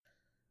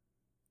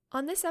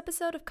On this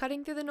episode of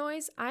Cutting Through the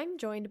Noise, I'm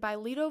joined by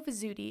Lito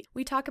Vizzuti.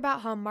 We talk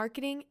about how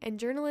marketing and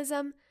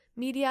journalism,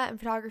 media and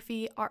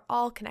photography are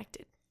all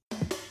connected.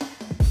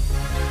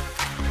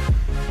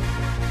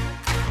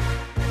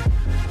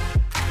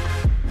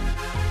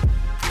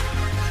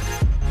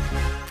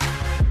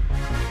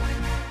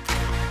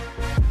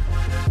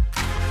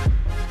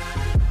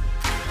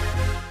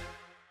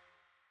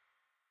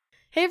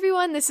 Hey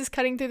everyone, this is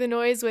Cutting Through the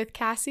Noise with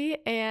Cassie,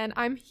 and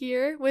I'm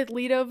here with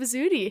Lito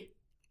Vizzuti.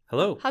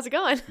 Hello. How's it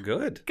going?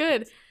 Good.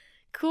 Good.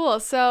 Cool.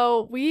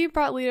 So we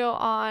brought Lito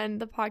on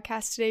the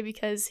podcast today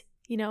because,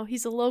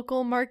 he's a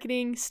local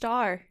marketing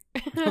star.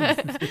 He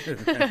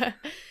has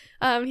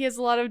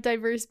a lot of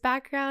diverse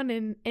background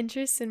and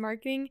interests in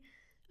marketing.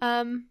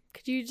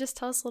 Could you just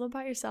tell us a little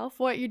about yourself,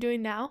 what you're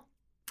doing now?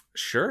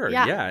 Sure.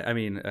 Yeah. I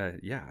mean,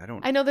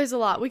 I know there's a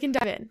lot. We can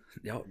dive in.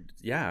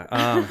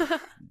 Yeah.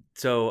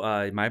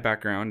 So my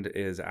background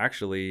is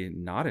actually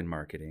not in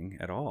marketing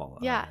at all.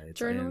 Yeah. It's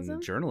journalism?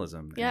 in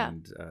journalism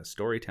and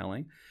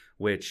storytelling,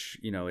 which,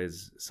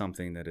 is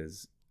something that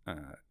is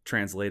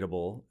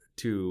translatable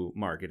to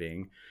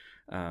marketing.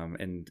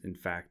 And in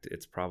fact,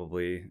 it's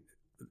probably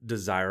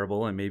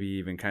desirable and maybe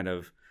even kind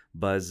of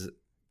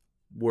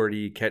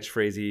buzzwordy,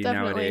 catchphrasey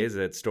nowadays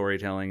that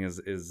storytelling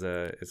is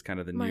kind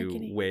of the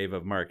marketing. new wave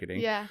of marketing.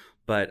 Yeah.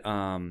 But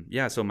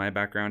so my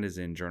background is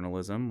in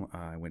journalism.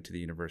 I went to the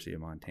University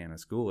of Montana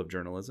School of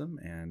Journalism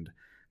and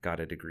got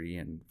a degree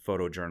in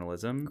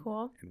photojournalism.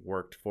 Cool. And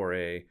worked for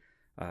a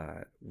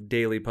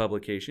daily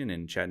publication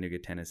in Chattanooga,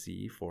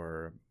 Tennessee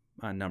for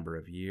a number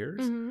of years.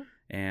 Mm-hmm.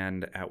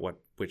 And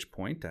which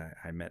point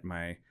I met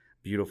my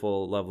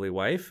beautiful, lovely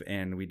wife,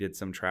 and we did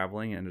some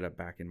traveling. Ended up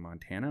back in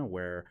Montana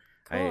where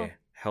Cool. I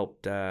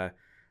helped. I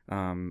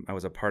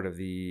was a part of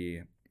the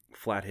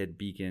Flathead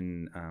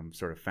Beacon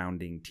sort of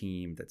founding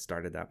team that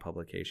started that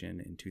publication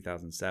in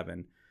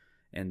 2007.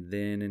 And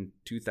then in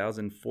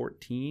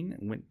 2014,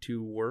 went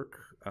to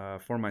work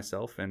for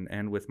myself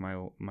and with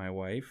my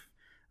wife,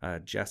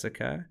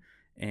 Jessica.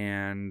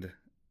 And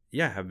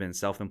have been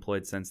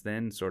self-employed since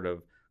then, sort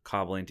of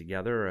cobbling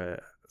together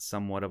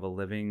somewhat of a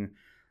living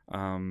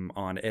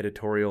on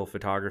editorial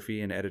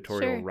photography and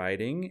editorial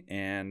writing,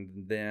 and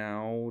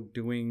now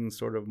doing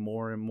sort of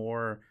more and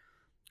more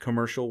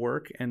commercial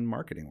work and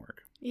marketing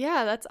work.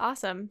 Yeah, that's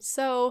awesome.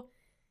 So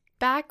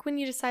back when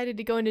you decided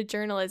to go into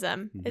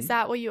journalism, is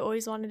that what you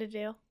always wanted to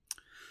do?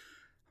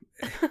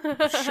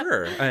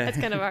 Sure. That's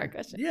kind of a hard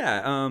question.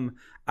 Yeah.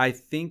 I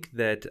think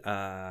that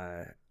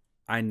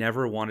I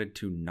never wanted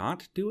to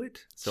not do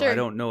it. So I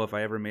don't know if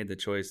I ever made the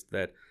choice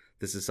that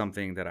this is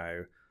something that I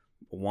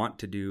want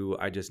to do.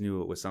 I just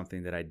knew it was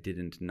something that I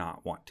didn't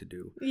not want to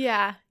do.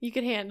 Yeah, you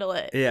could handle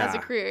it as a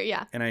career.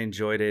 Yeah. And I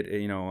enjoyed it.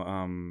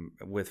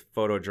 With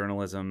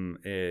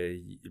photojournalism,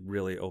 it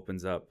really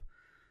opens up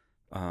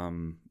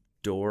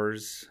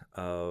doors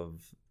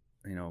of,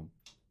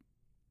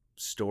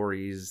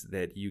 stories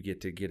that you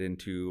get to get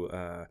into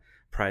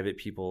private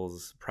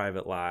people's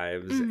private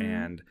lives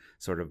and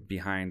sort of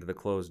behind the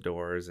closed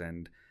doors.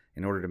 And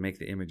in order to make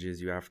the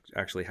images, you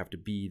actually have to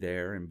be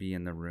there and be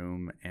in the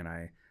room. And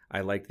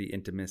I liked the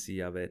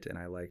intimacy of it, and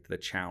I liked the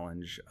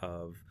challenge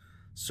of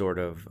sort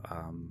of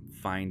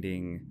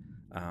finding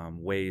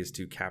ways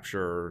to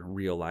capture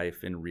real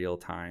life in real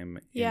time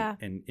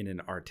in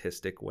an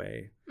artistic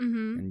way,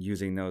 and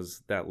using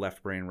that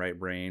left brain, right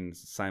brain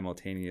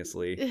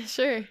simultaneously.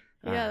 Sure.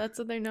 Yeah, that's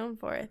what they're known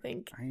for, I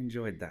think. I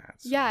enjoyed that.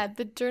 So. Yeah,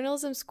 the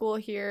journalism school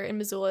here in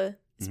Missoula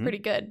is pretty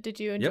good. Did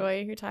you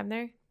enjoy your time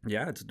there?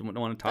 Yeah, it's one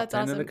of the top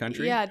 10 awesome. in the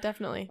country. Yeah,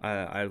 definitely.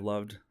 I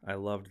loved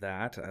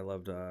that. I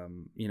loved,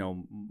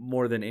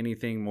 more than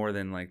anything, more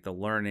than like the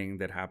learning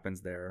that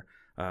happens there.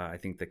 I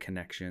think the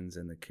connections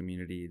and the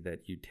community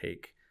that you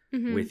take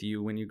with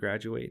you when you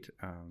graduate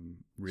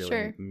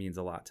really means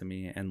a lot to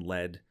me, and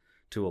led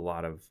to a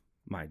lot of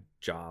my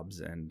jobs,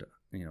 and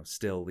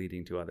still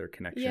leading to other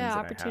connections. Yeah,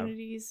 that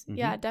opportunities. I have.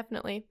 Yeah,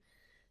 definitely.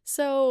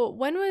 So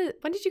when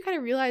did you kind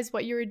of realize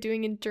what you were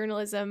doing in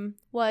journalism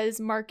was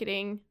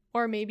marketing?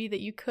 Or maybe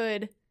that you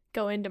could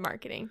go into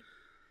marketing?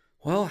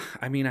 Well,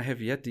 I mean, I have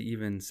yet to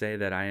even say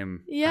that I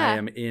am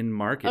in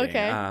marketing.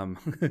 Okay.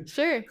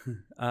 Sure.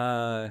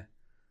 I'm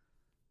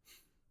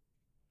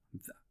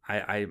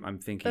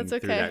thinking through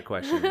that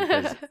question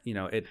because,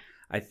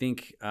 I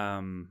think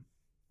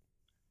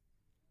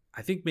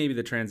maybe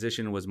the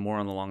transition was more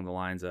along the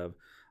lines of,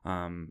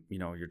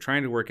 you're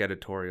trying to work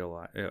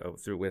editorial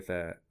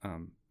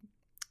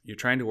you're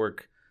trying to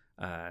work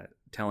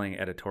telling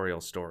editorial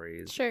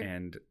stories. Sure.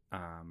 And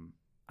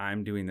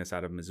I'm doing this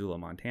out of Missoula,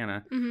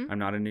 Montana. I'm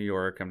not in New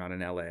York. I'm not in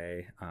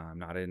LA. I'm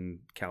not in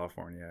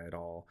California at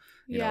all.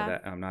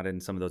 I'm not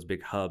in some of those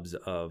big hubs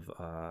of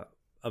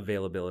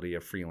availability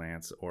of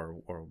freelance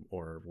or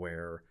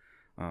where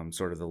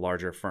sort of the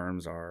larger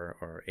firms are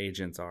or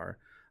agents are.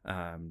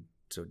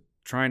 So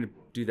trying to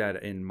do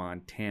that in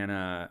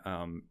Montana,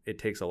 it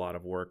takes a lot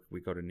of work.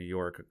 We go to New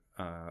York.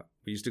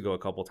 We used to go a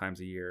couple times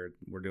a year.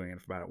 We're doing it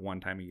about one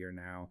time a year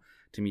now,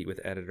 to meet with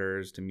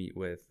editors, to meet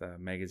with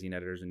magazine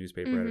editors and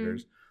newspaper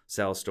editors,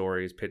 sell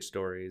stories, pitch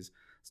stories.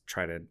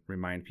 try to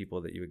remind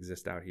people that you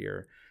exist out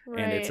here.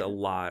 Right. And it's a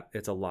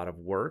lot of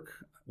work,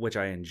 which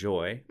I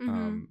enjoy.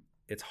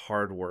 It's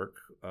hard work,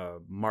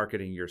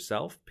 marketing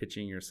yourself,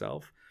 pitching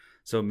yourself.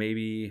 So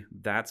maybe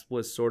that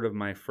was sort of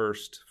my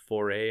first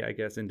foray, I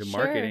guess, into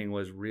marketing,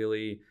 was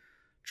really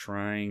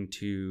trying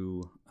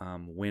to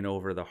win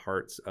over the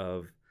hearts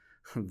of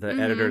the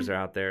editors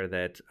out there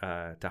that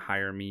to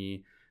hire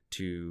me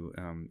to,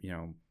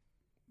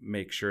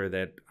 make sure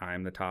that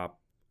I'm the top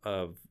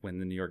of when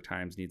the New York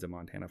Times needs a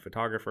Montana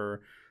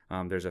photographer.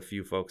 There's a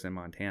few folks in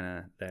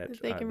Montana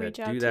that they can reach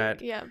that out do to.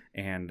 that. Yeah.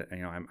 And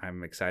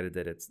I'm excited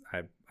that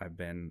I've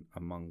been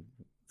among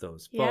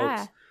those folks.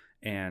 Yeah.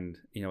 And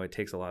it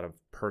takes a lot of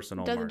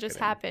personal. It doesn't marketing. just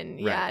happen.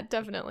 Right. Yeah,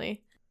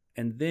 definitely.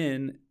 And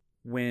then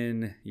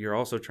when you're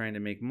also trying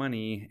to make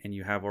money and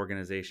you have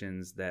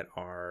organizations that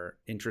are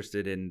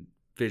interested in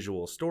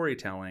visual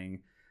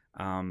storytelling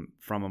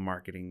from a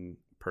marketing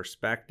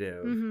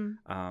perspective,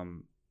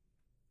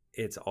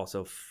 it's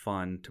also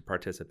fun to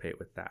participate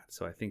with that.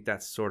 So I think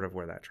that's sort of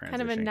where that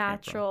transition kind of a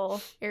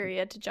natural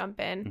area to jump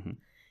in.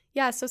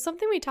 Yeah, so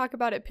something we talk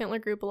about at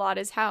Pintler Group a lot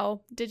is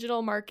how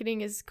digital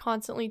marketing is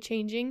constantly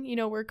changing.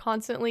 We're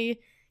constantly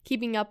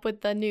keeping up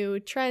with the new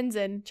trends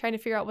and trying to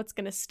figure out what's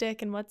going to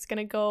stick and what's going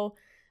to go,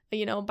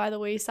 by the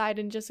wayside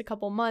in just a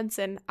couple months.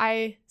 And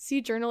I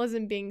see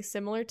journalism being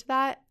similar to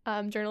that.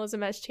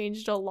 Journalism has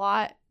changed a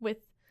lot with,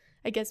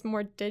 I guess,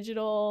 more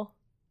digital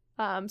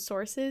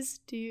sources.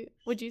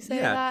 Would you say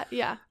that?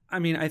 Yeah. I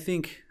mean, I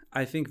think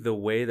the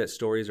way that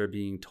stories are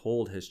being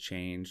told has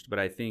changed, but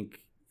I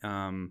think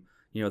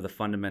the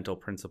fundamental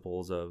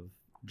principles of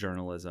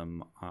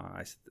journalism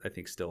I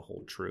think still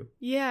hold true.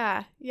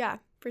 Yeah,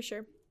 for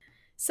sure.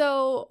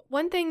 So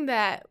one thing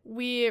that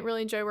we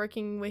really enjoy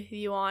working with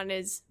you on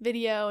is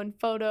video and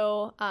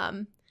photo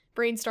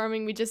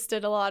brainstorming. We just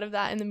did a lot of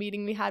that in the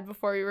meeting we had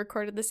before we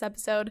recorded this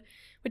episode,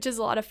 which is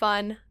a lot of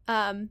fun.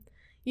 Kind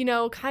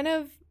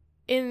of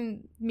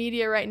in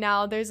media right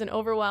now, there's an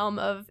overwhelm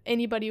of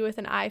anybody with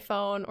an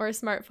iPhone or a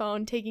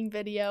smartphone taking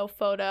video,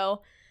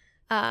 photo.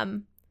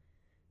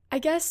 I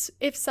guess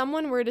if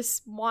someone were to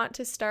want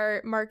to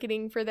start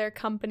marketing for their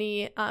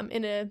company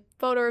in a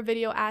photo or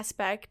video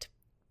aspect,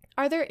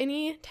 are there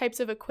any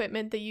types of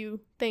equipment that you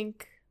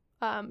think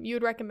you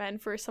would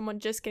recommend for someone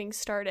just getting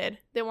started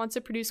that wants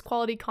to produce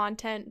quality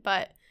content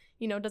but,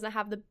 doesn't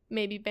have the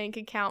maybe bank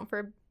account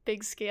for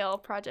big scale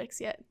projects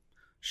yet?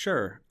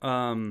 Sure.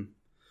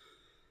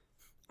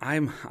 I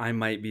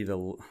might be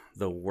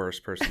the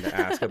worst person to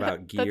ask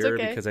about gear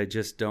because I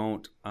just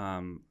don't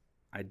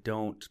I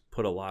don't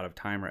put a lot of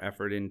time or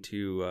effort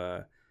into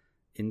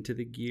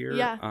the gear.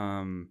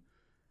 Yeah.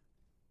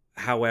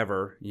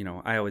 However,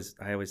 I always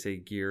say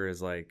gear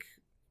is like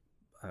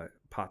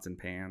pots and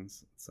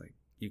pans. It's like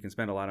you can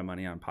spend a lot of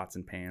money on pots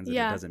and pans, and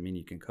it doesn't mean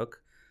you can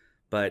cook.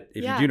 But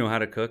if you do know how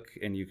to cook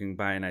and you can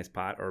buy a nice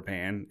pot or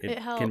pan, it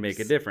can make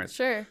a difference.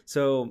 Sure.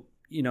 So,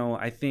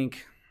 I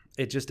think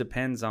it just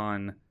depends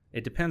on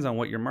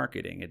what you're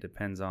marketing. It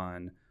depends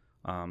on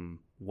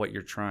what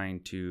you're trying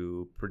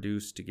to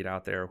produce to get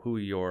out there, who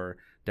your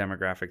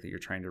demographic that you're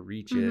trying to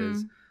reach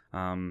is.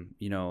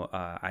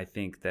 I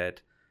think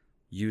that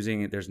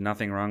there's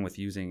nothing wrong with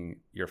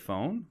using your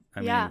phone.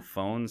 I mean,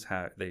 phones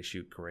they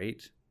shoot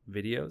great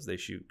videos, they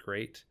shoot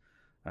great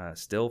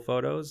still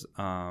photos.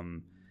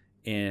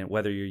 And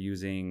whether you're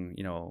using,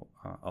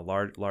 a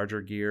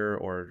larger gear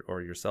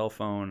or your cell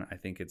phone, I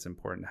think it's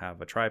important to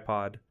have a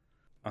tripod.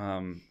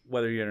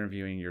 Whether you're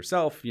interviewing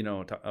yourself,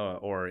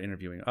 or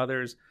interviewing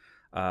others,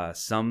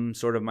 some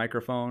sort of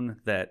microphone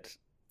that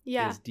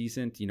is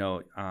decent.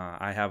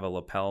 I have a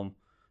lapel,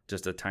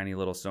 just a tiny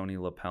little Sony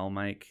lapel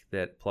mic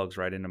that plugs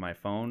right into my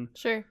phone.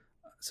 Sure.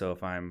 So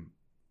if I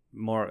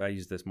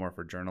use this more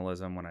for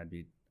journalism when I'd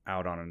be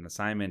out on an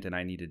assignment and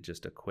I needed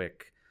just a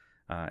quick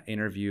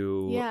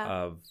interview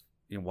of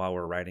while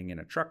we're riding in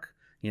a truck.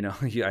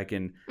 I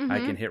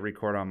can hit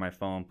record on my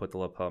phone, put the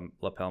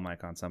lapel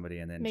mic on somebody,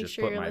 and then make just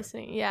sure put you're my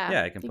listening.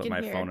 Yeah, I can put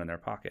my phone in their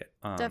pocket.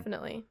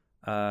 Definitely.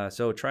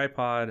 So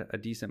tripod, a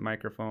decent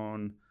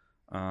microphone,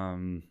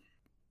 and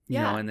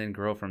then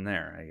grow from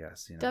there, I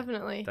guess.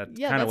 Definitely. That's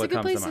a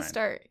good place to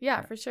start.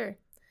 Yeah, for sure.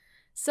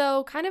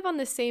 So kind of on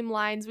the same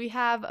lines, we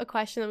have a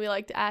question that we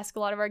like to ask a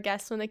lot of our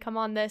guests when they come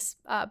on this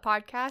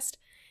podcast.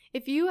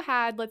 If you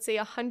had, let's say,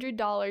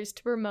 $100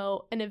 to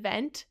promote an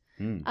event,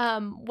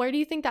 where do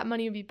you think that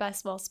money would be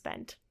best well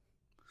spent?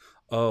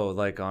 Oh,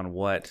 like on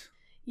what?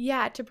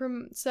 Yeah,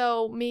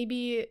 so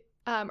maybe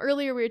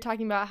earlier we were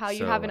talking about how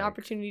you have an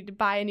opportunity to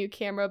buy a new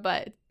camera,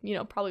 but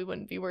probably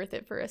wouldn't be worth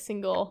it for a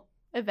single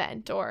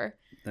event or.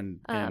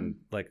 And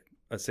like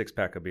a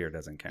 6-pack of beer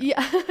doesn't count.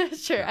 Yeah,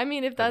 sure. Yeah. I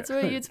mean, if that's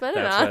what you'd spend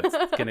it on,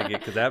 that's gonna get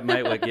because that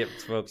might what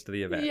gets folks to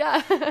the event.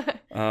 Yeah.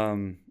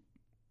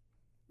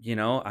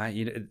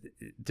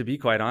 To be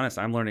quite honest,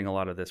 I'm learning a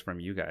lot of this from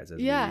you guys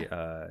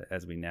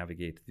as we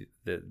navigate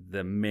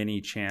the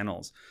many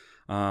channels.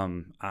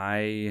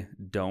 I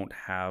don't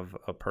have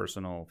a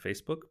personal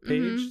Facebook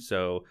page,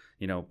 so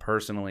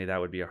personally that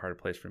would be a hard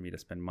place for me to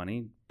spend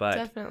money. But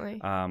definitely,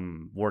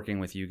 working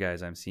with you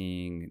guys, I'm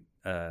seeing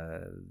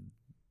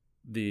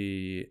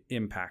the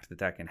impact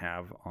that can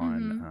have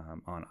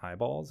on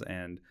eyeballs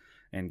and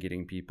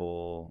getting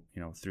people,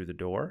 through the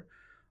door.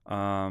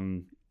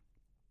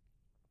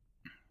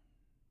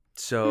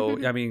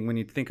 So I mean, when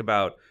you think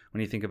about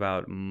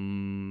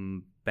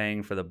bang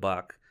for the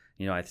buck,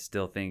 I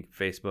still think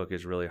Facebook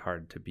is really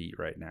hard to beat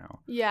right now.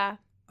 Yeah.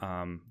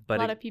 But a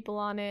lot of people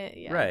on it.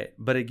 Yeah. Right.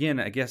 But again,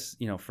 I guess,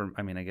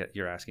 I get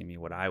you're asking me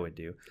what I would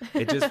do.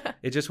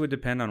 It just would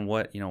depend on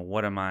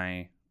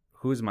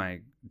who's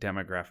my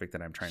demographic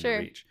that I'm trying to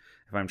reach.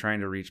 If I'm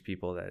trying to reach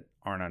people that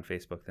aren't on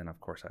Facebook, then of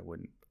course I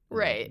wouldn't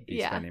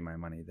be spending my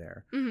money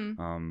there.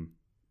 Mm-hmm.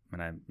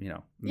 And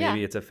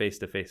maybe it's a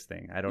face-to-face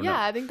thing. I don't know.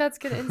 Yeah, I think that's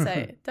good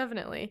insight.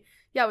 Definitely.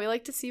 Yeah, we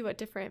like to see what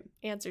different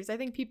answers. I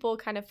think people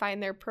kind of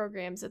find their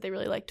programs that they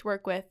really like to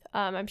work with.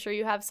 I'm sure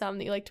you have some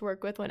that you like to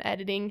work with when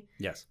editing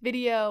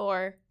video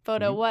or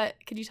photo. Mm-hmm. What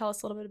could you tell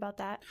us a little bit about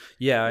that?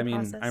 Yeah, I mean,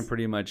 process? I'm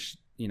pretty much,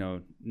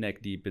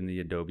 neck deep in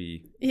the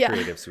Adobe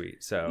Creative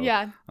Suite. So,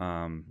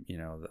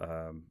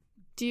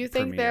 do you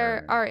think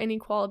there are any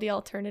quality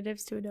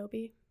alternatives to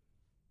Adobe?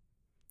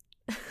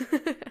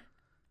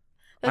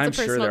 That's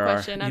a personal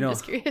question. I'm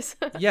just curious.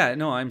 Yeah,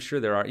 no, I'm sure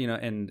there are.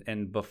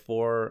 And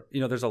before,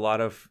 there's a lot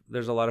of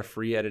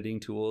free editing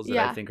tools that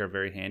I think are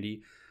very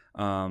handy.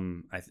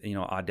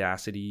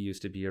 Audacity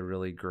used to be a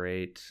really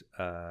great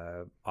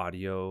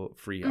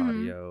free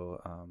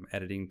audio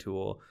editing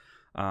tool.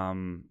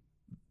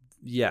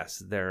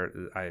 Yes,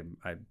 I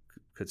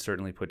could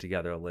certainly put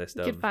together a list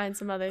of. You could find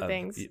some other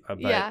things.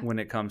 But when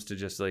it comes to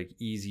just like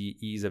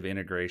ease of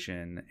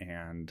integration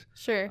and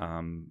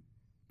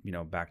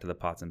back to the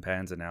pots and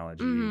pans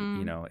analogy,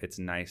 it's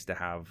nice to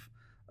have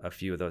a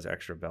few of those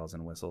extra bells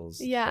and whistles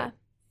that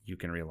you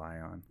can rely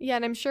on. Yeah,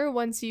 and I'm sure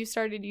once you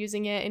started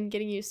using it and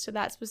getting used to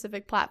that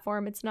specific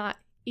platform, it's not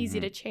easy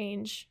to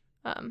change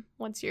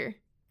once you're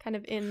kind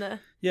of in the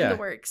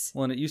works.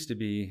 Well, and it used to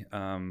be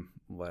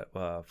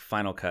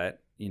Final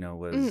Cut,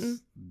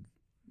 was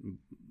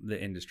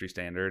the industry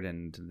standard,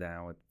 and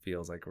now it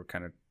feels like we're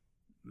kind of,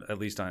 at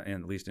least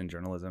in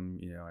journalism,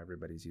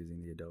 everybody's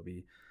using the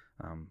Adobe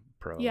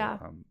Pro,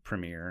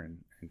 Premiere,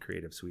 and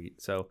Creative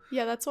Suite. So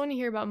that's the one you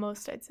hear about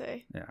most, I'd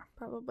say. Yeah,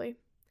 probably.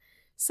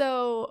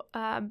 So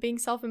being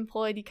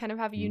self-employed, you kind of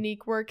have a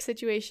unique work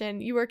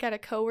situation. You work at a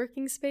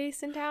co-working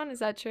space in town. Is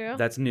that true?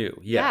 That's new.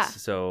 Yes. Yeah.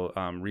 So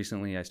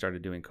recently I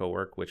started doing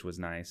co-work, which was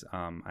nice.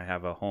 I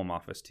have a home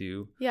office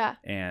too. Yeah.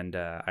 And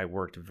I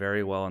worked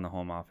very well in the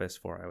home office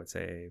for, I would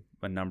say,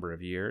 a number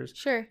of years.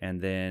 Sure. And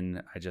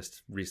then I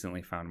just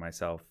recently found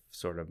myself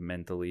sort of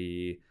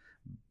mentally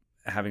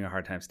having a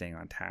hard time staying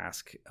on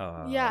task.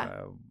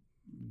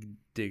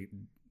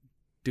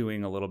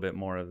 Doing a little bit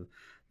more of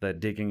the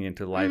digging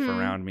into life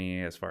around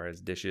me as far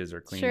as dishes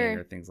or cleaning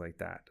or things like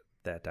that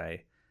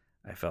I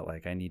felt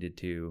like I needed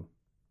to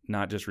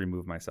not just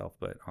remove myself,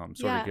 but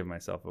sort of give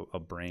myself a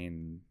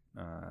brain,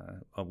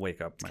 a wake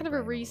up. It's kind of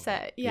a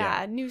reset.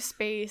 New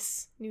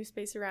space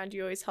around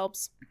you always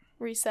helps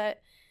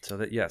reset. So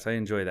that, yes, I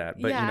enjoy that.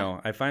 But,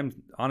 I find,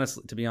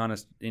 to be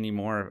honest,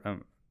 anymore,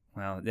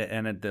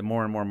 and the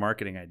more and more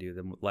marketing I do,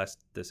 the less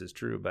this is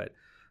true. But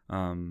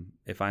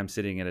if I'm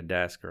sitting at a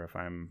desk or if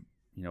I'm,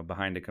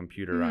 behind a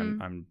computer,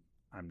 I'm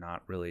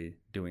not really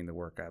doing the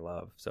work I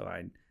love. So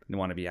I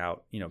want to be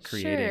out,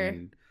 creating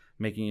and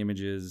making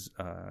images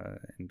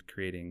and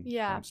creating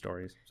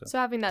stories. So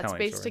having that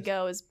space to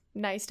go is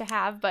nice to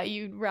have, but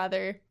you'd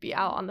rather be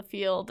out on the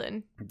field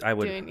and I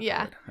would.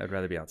 I'd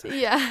rather be outside.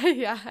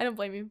 Yeah. I don't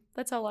blame you.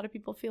 That's how a lot of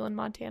people feel in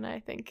Montana,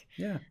 I think.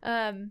 Yeah.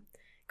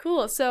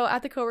 Cool. So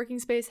at the co-working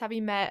space, have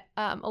you met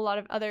a lot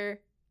of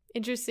other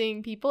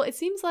interesting people? It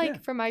seems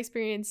like, from my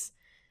experience,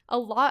 a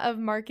lot of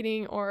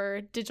marketing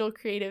or digital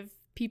creative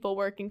people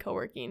work in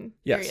co-working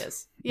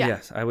areas.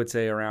 Yes, I would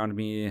say around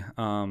me.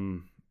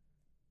 And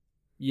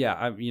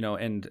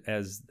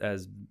as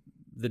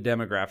the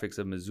demographics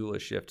of Missoula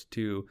shift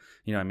too,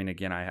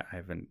 again, I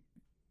haven't.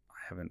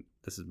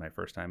 This is my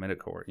first time at a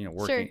co-work,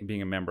 working,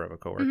 being a member of a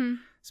co-work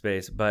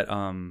space, but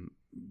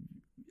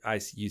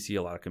you see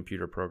a lot of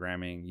computer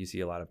programming. You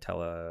see a lot of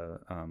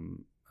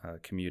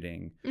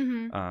commuting.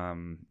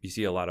 You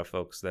see a lot of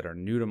folks that are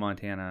new to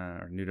Montana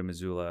or new to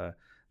Missoula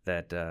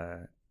that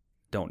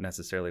don't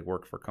necessarily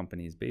work for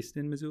companies based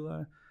in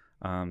Missoula.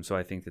 So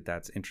I think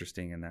that's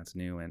interesting and that's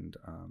new. And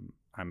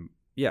I'm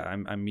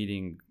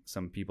meeting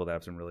some people that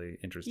have some really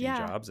interesting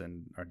jobs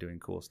and are doing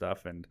cool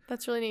stuff. And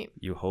that's really neat.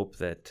 You hope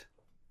that,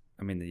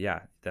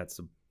 that's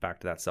back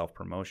to that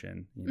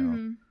self-promotion,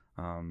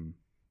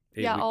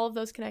 all of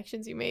those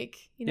connections you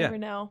make, you never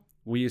know.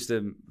 We used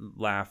to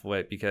laugh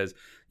because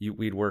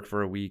we'd work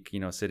for a week,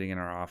 sitting in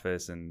our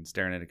office and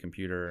staring at a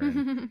computer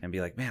and be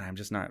like, man, I'm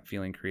just not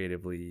feeling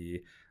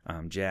creatively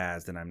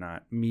jazzed, and I'm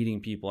not meeting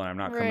people, and I'm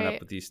not coming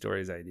up with these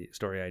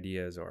story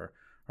ideas or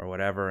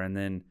whatever. And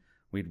then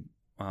we'd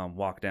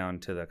walk down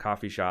to the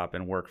coffee shop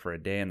and work for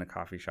a day in the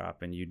coffee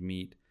shop, and you'd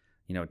meet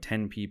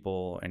 10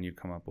 people, and you'd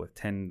come up with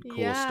 10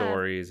 cool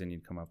stories, and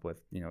you'd come up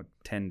with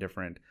 10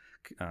 different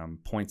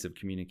points of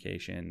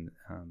communication,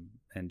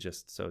 and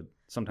just so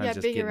sometimes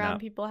just being getting around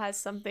up, people has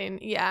something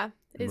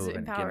is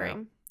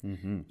empowering.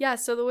 Mm-hmm. Yeah,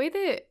 so the way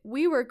that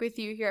we work with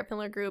you here at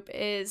Pindler Group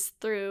is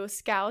through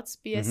Scouts,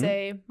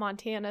 BSA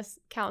Montana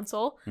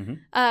Council.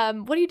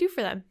 Mm-hmm. What do you do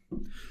for them?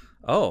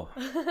 Oh,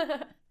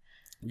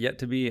 yet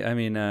to be. I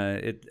mean,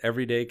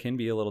 every day can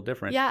be a little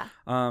different. Yeah.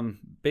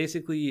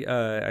 Basically,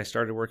 I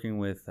started working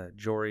with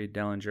Jory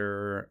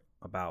Dellinger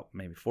about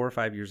maybe 4 or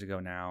 5 years ago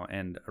now,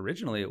 and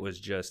originally it was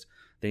just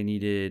they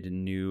needed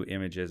new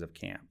images of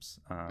camps,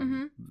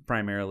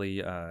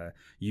 primarily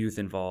youth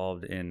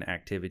involved in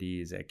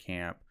activities at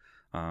camp,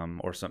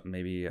 or some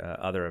maybe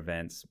other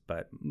events,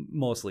 but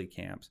mostly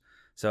camps.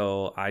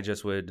 So I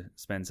just would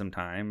spend some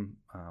time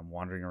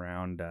wandering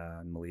around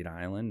Melita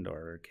Island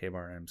or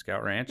KBRM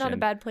Scout Ranch. Not a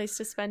bad place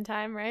to spend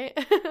time, right?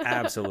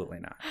 Absolutely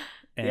not.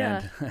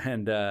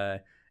 And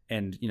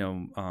you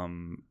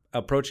know,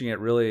 approaching it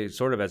really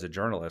sort of as a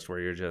journalist, where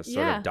you're just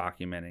sort of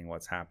documenting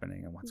what's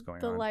happening and what's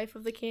going on. The life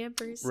of the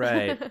campers.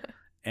 Right.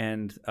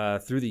 And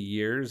through the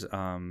years,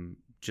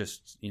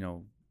 just, you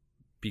know,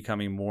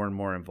 becoming more and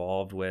more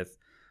involved with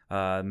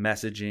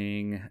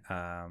messaging,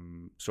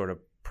 sort of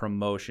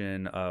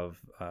promotion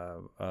of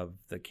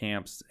the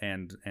camps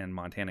and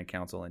Montana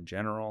Council in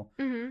general.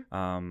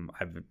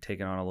 I've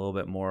taken on a little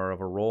bit more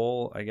of a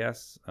role, I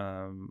guess,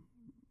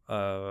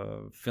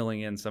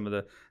 filling in some of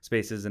the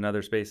spaces in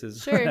other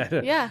spaces. Sure.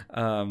 Yeah.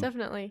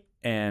 Definitely.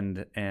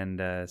 And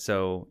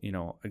so, you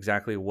know,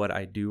 exactly what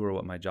I do or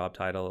what my job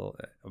title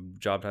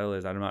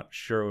is, I'm not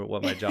sure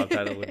what my job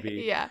title would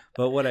be. Yeah.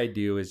 But what I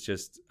do is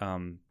just,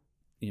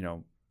 you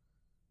know,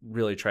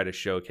 really try to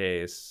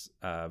showcase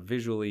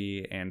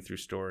visually and through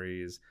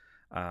stories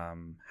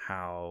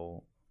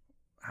how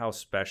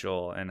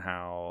special and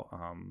how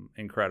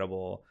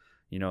incredible,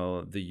 you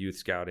know, the youth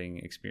scouting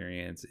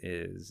experience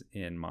is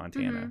in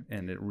Montana.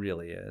 And it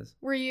really is.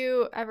 Were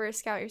you ever a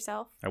scout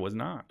yourself? I was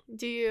not.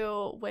 Do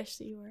you wish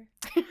that you were?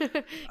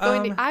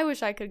 I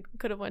wish I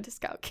could have went to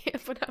scout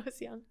camp when I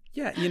was young.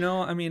 Yeah, you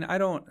know, I mean, I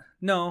don't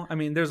know. I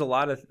mean, there's a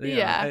lot of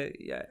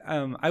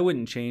I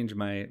wouldn't change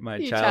my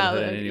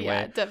childhood in any way.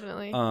 Yeah,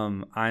 definitely.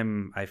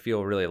 I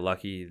feel really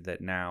lucky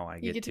that now I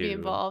get to be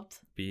involved.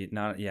 Be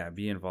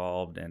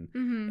involved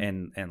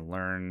and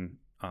learn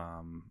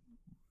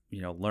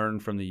you know, learn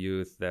from the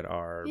youth that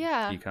are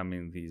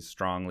becoming these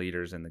strong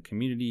leaders in the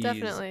communities.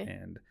 Definitely.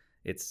 And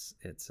it's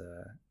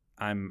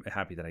I'm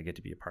happy that I get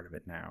to be a part of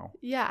it now.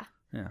 Yeah.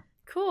 Yeah.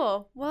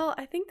 Cool. Well,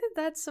 I think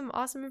that's some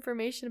awesome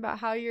information about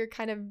how you're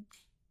kind of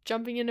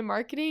jumping into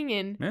marketing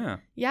and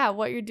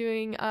what you're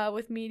doing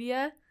with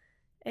media.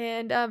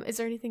 And is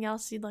there anything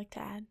else you'd like to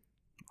add?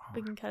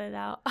 We can cut it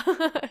out.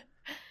 I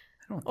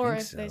don't or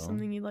think if so. there's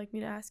something you'd like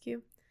me to ask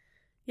you.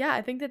 Yeah,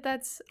 I think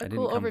that's a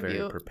cool didn't come overview.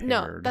 very prepared.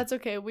 No, that's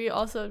okay. We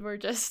also were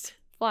just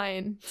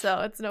flying, so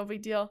it's no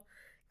big deal.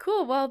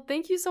 Cool. Well,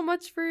 thank you so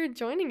much for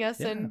joining us.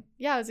 And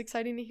it was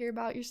exciting to hear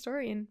about your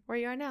story and where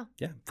you are now.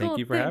 Yeah. Thank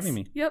you for having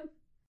me. Yep.